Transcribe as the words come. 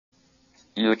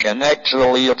You can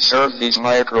actually observe these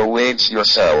microwaves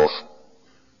yourself.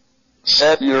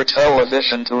 Set your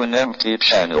television to an empty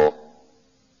channel.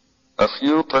 A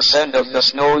few percent of the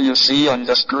snow you see on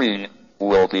the screen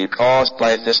will be caused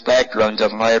by this background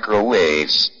of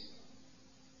microwaves.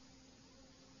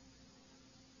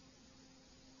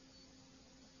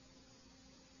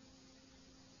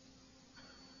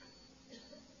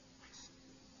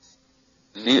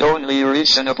 The only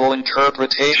reasonable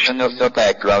interpretation of the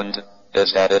background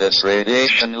is that it is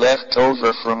radiation left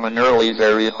over from an early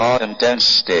very hot and dense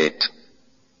state.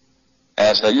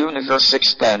 As the universe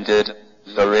expanded,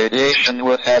 the radiation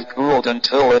would have cooled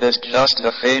until it is just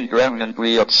the faint remnant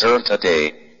we observe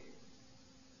today.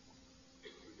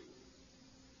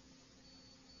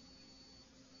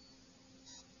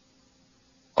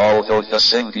 Although the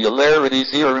singularity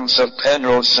theorems of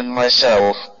Penrose and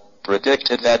myself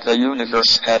predicted that the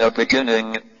universe had a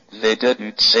beginning, they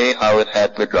didn't say how it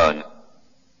had begun.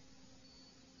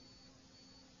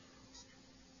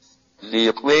 The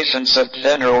equations of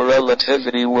general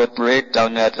relativity would break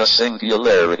down at the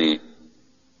singularity.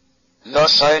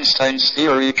 Thus Einstein's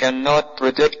theory cannot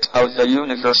predict how the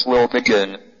universe will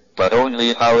begin, but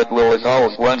only how it will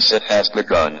evolve once it has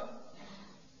begun.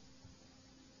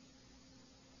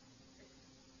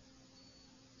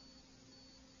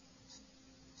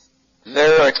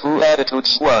 There are two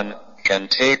attitudes one can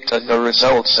take to the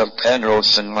results of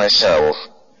Penrose and myself.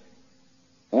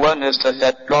 One is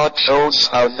that God chose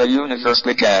how the universe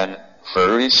began,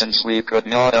 for reasons we could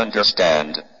not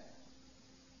understand.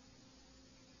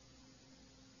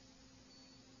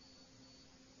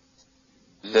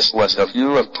 This was the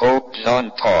view of Pope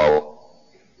John Paul.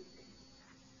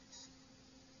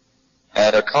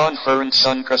 At a conference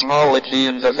on cosmology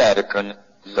in the Vatican,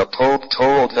 the Pope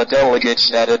told the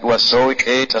delegates that it was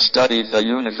okay to study the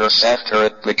universe after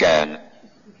it began.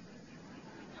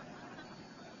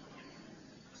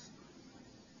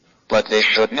 But they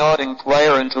should not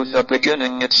inquire into the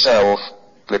beginning itself,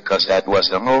 because that was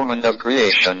the moment of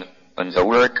creation, and the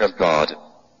work of God.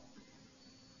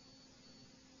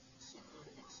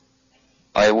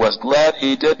 I was glad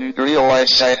he didn't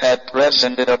realize I had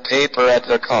presented a paper at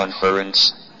the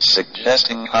conference,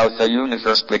 suggesting how the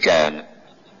universe began.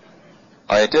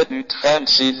 I didn't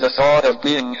fancy the thought of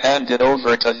being handed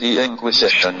over to the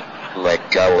Inquisition,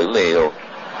 like Galileo.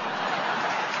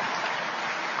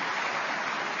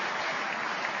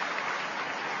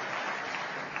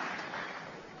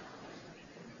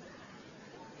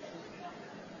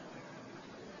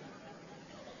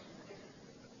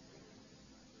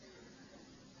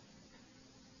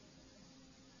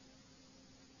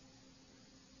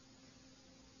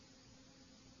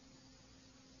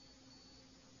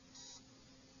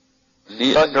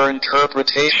 The other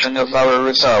interpretation of our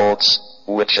results,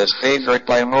 which is favored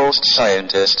by most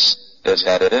scientists, is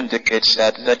that it indicates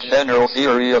that the general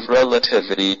theory of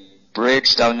relativity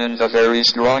breaks down in the very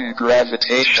strong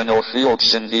gravitational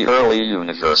fields in the early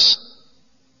universe.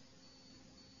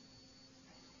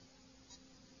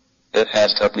 It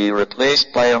has to be replaced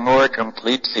by a more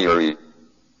complete theory.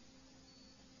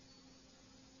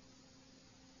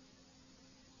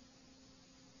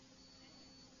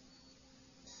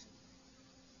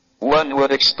 One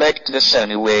would expect this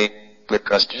anyway,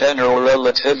 because general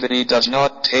relativity does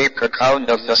not take account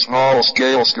of the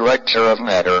small-scale structure of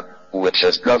matter, which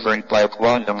is governed by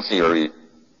quantum theory.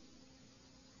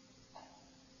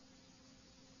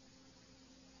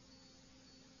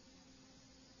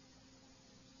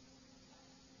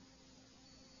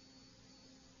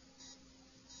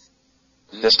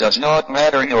 This does not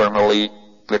matter normally,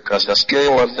 because the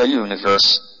scale of the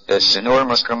universe is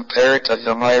enormous compared to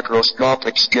the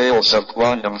microscopic scales of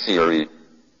quantum theory.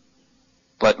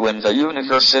 But when the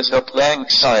universe is a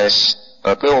Planck size,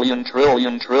 a billion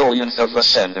trillion trillionth of a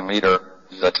centimeter,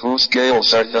 the two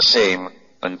scales are the same,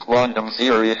 and quantum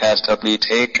theory has to be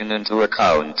taken into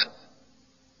account.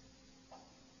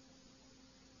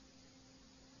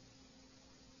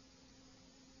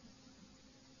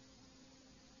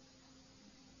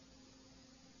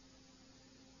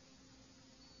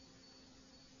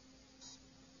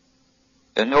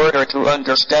 In order to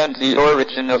understand the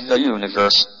origin of the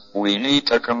universe, we need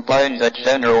to combine the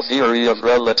general theory of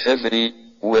relativity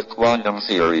with quantum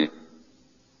theory.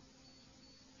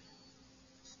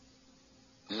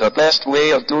 The best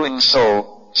way of doing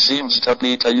so seems to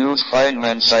be to use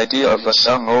Feynman's idea of a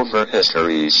sum over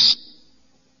histories.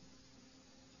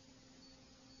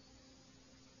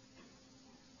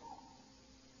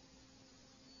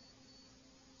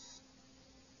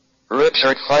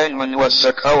 Richard Feynman was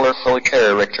a colorful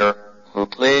character who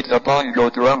played the bongo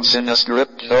drums in a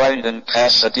strip joint in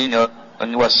Pasadena,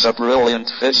 and was a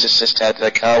brilliant physicist at the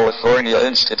California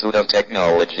Institute of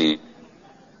Technology.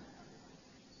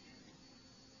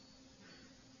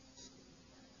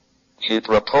 He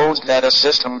proposed that a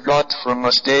system got from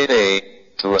a state A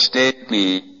to a state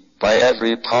B by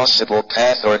every possible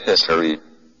path or history.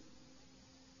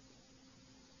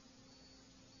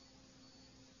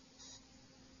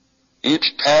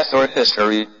 Each path or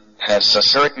history has a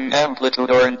certain amplitude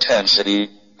or intensity,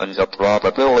 and the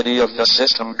probability of the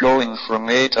system going from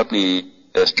A to B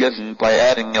is given by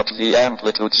adding up the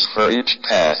amplitudes for each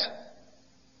path.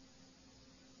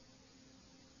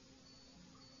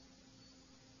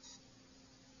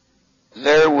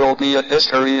 There will be a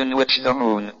history in which the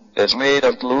moon is made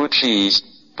of blue cheese,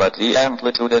 but the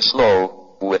amplitude is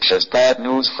low, which is bad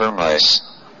news for mice.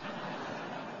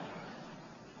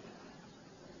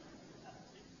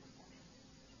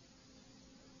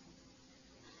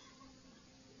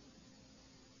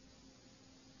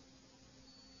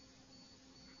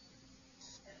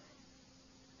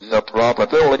 The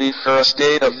probability for a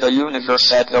state of the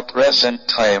universe at the present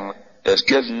time is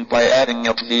given by adding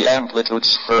up the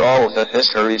amplitudes for all the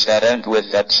histories that end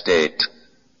with that state.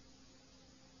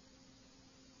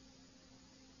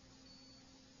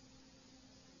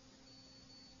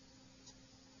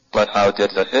 But how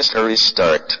did the history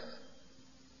start?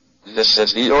 This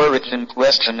is the origin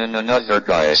question in another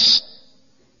guise.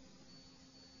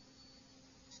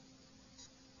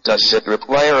 Does it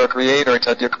require a creator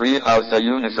to decree how the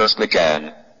universe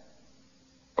began?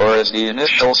 Or is the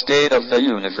initial state of the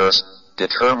universe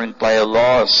determined by a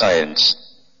law of science?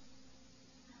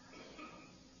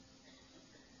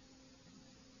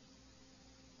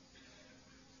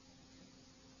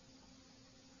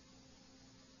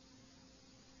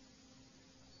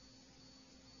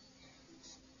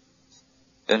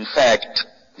 In fact,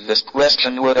 this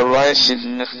question would arise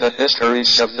even if the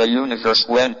histories of the universe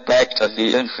went back to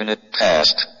the infinite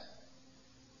past.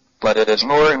 But it is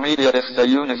more immediate if the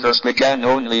universe began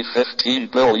only 15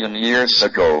 billion years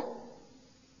ago.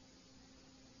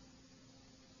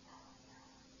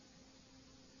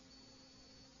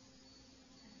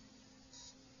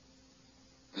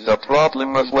 The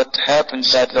problem of what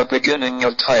happens at the beginning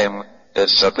of time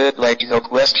is a bit like the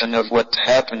question of what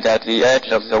happened at the edge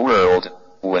of the world,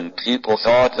 when people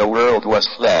thought the world was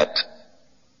flat.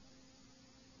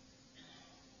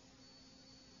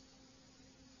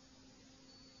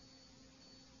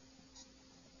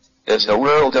 Is the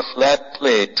world a flat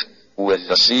plate, with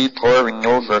the sea pouring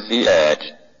over the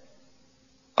edge?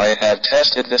 I have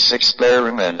tested this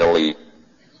experimentally.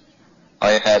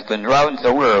 I have been round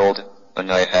the world,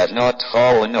 and I have not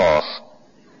fallen off.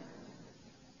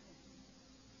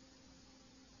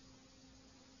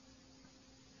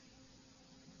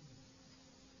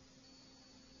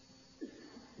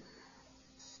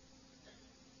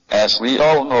 As we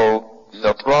all know,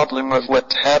 the problem of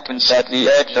what happens at the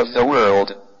edge of the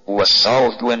world was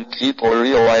solved when people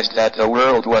realized that the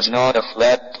world was not a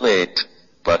flat plate,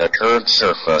 but a curved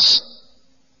surface.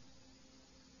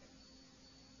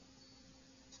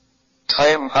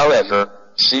 Time, however,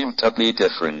 seemed to be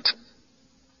different.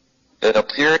 It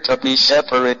appeared to be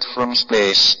separate from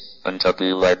space, and to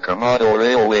be like a model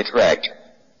railway track.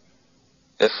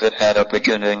 If it had a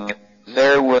beginning,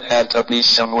 there would have to be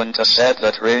someone to set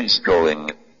the trains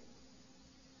going.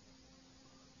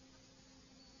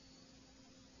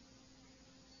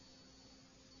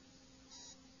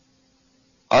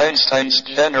 Einstein's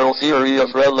general theory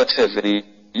of relativity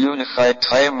unified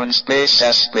time and space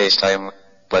as spacetime,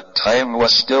 but time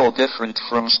was still different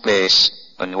from space,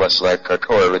 and was like a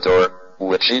corridor,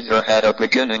 which either had a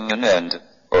beginning and end,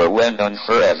 or went on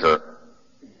forever.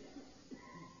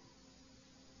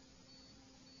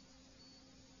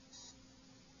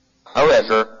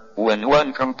 However, when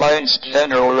one combines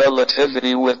general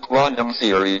relativity with quantum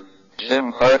theory,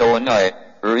 Jim Hartle and I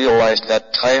realized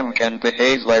that time can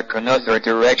behave like another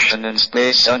direction in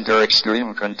space under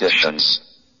extreme conditions.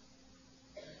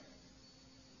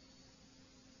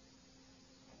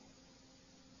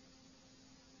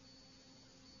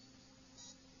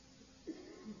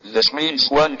 This means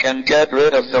one can get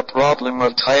rid of the problem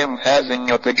of time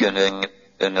having a beginning,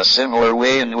 in a similar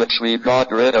way in which we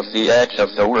got rid of the edge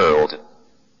of the world.